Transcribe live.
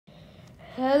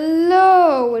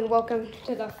Hello and welcome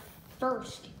to the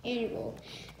first annual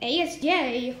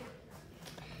ASJ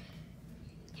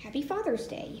Happy Father's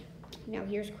Day. Now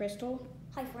here's Crystal.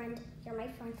 Hi friend, you're my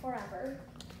friend forever.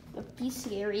 Don't be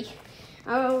scary.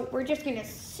 Oh, we're just gonna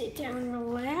sit down and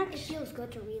relax. It feels good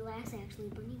to relax actually,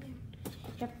 Bunny Bear.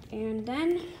 Yep, and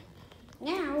then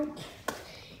now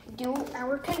do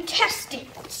our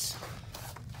contestants.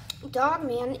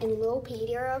 Dogman and Lil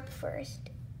Pete are up first.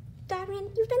 Dogman,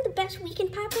 you've been the best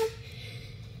weekend papa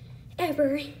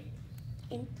ever.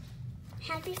 And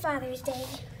Happy Father's Day.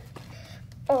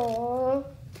 Oh.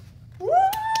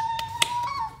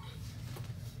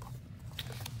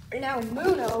 Now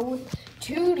Muno,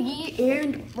 Tootie,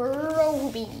 and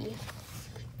Broby.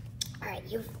 Alright,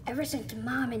 ever since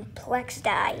Mom and Plex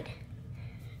died.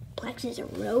 Plex is a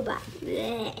robot.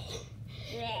 Blech.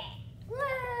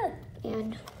 Blech.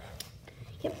 And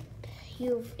yep,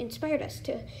 you've inspired us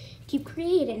to keep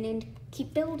creating and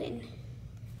keep building.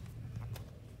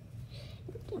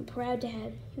 I'm proud to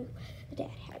have you, Dad.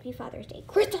 Happy Father's Day.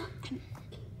 Crystal.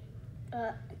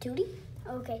 Tootie?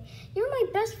 Okay. You're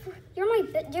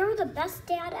the best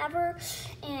dad ever,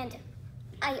 and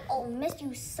I'll miss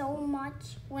you so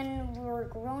much when we're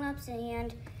grown-ups,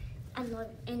 and I love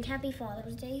it. And Happy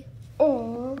Father's Day.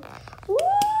 Oh. Woo!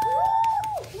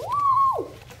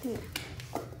 Woo!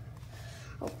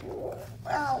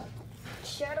 Oh,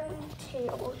 Shadow and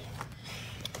Tail.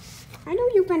 I know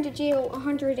you've been to jail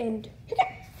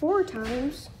 104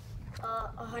 times.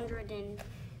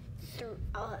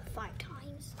 105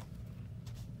 times.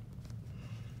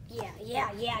 Yeah.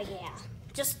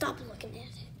 Just stop looking at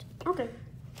it. Okay.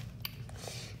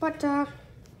 But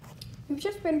you've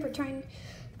just been trying to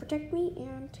protect me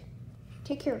and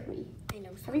take care of me. I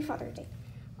know. Happy Father's Day.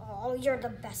 Oh, you're the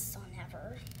best son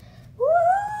ever. Woo!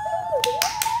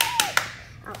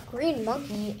 Green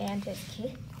Monkey and his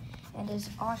kid and his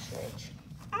ostrich.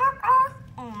 Oh,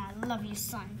 I love you,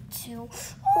 son, too.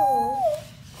 Oh.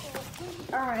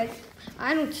 Alright,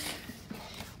 I don't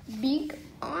speak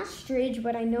ostrich,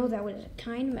 but I know that was a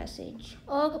kind message.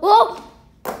 Whoa!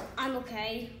 I'm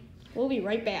okay. We'll be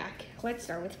right back. Let's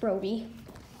start with Broby.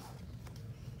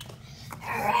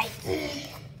 Alright.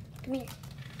 Come here.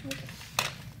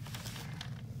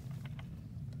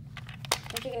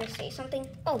 Aren't you gonna say something?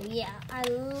 Oh, yeah. I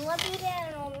love you, Dad,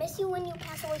 and I'll miss you when you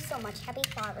pass away so much. Happy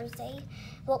Father's Day.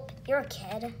 Well, you're a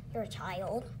kid. You're a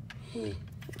child.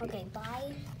 Okay,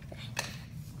 bye.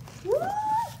 Woo!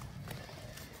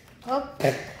 Oh,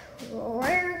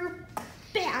 we're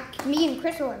back. Me and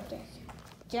Crystal are dead.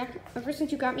 Jack, ever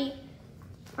since you got me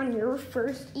on your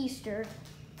first Easter,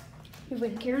 you've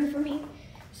been caring for me,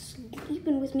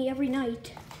 sleeping with me every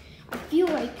night. I feel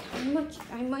like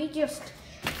I might just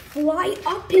fly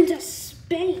up into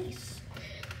space.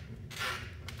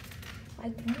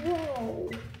 Like,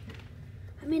 whoa.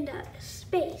 I'm into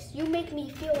space. You make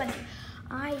me feel like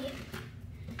I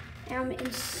am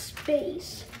in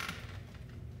space.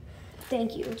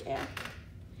 Thank you, Jack.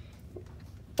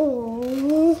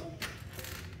 Oh.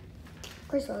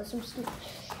 Crystal, that's some stupid.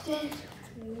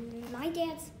 My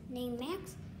dad's named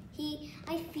Max.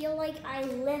 I feel like I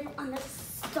live on a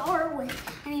star a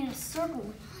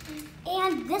circle.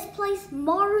 And this place,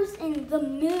 Mars and the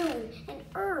moon and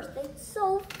Earth, it's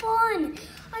so fun.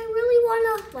 I really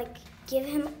wanna give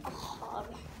him a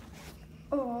hug.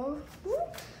 Oh.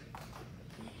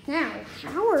 Now,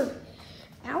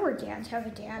 our dads have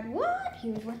a dad. What?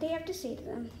 Here's what they have to say to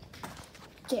them.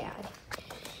 Dad,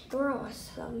 you're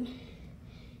awesome.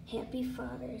 Happy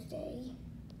Father's Day.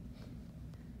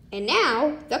 And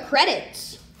now, the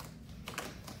credits.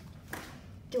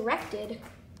 Directed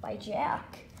by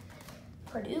Jack.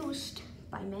 Produced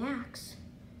by Max.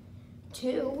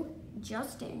 To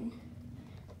Justin.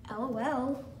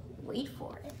 LOL. Wait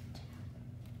for it.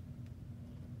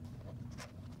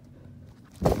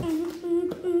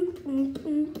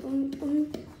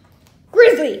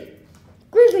 Grizzly!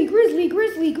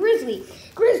 Grizzly!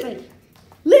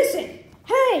 Listen!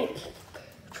 Hey!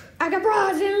 I got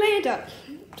bras in Atlanta.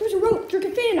 There's a rope,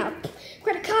 drinking Fanta.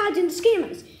 Credit cards and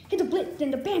scammers. Hit the blitz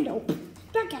and the bando.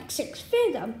 Black Act 6,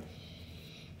 Phantom.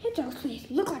 Hit those please.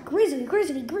 Look like Grizzly.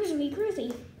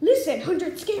 Listen,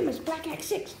 100 scammers, Black Act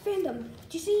 6, Phantom.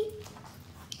 Did you see?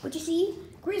 What'd you see?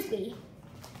 Grizzly.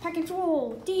 Pack and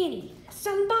Troll, Danny.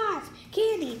 Selling bars,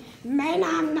 candy. Man,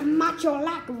 I'm the macho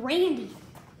like Randy.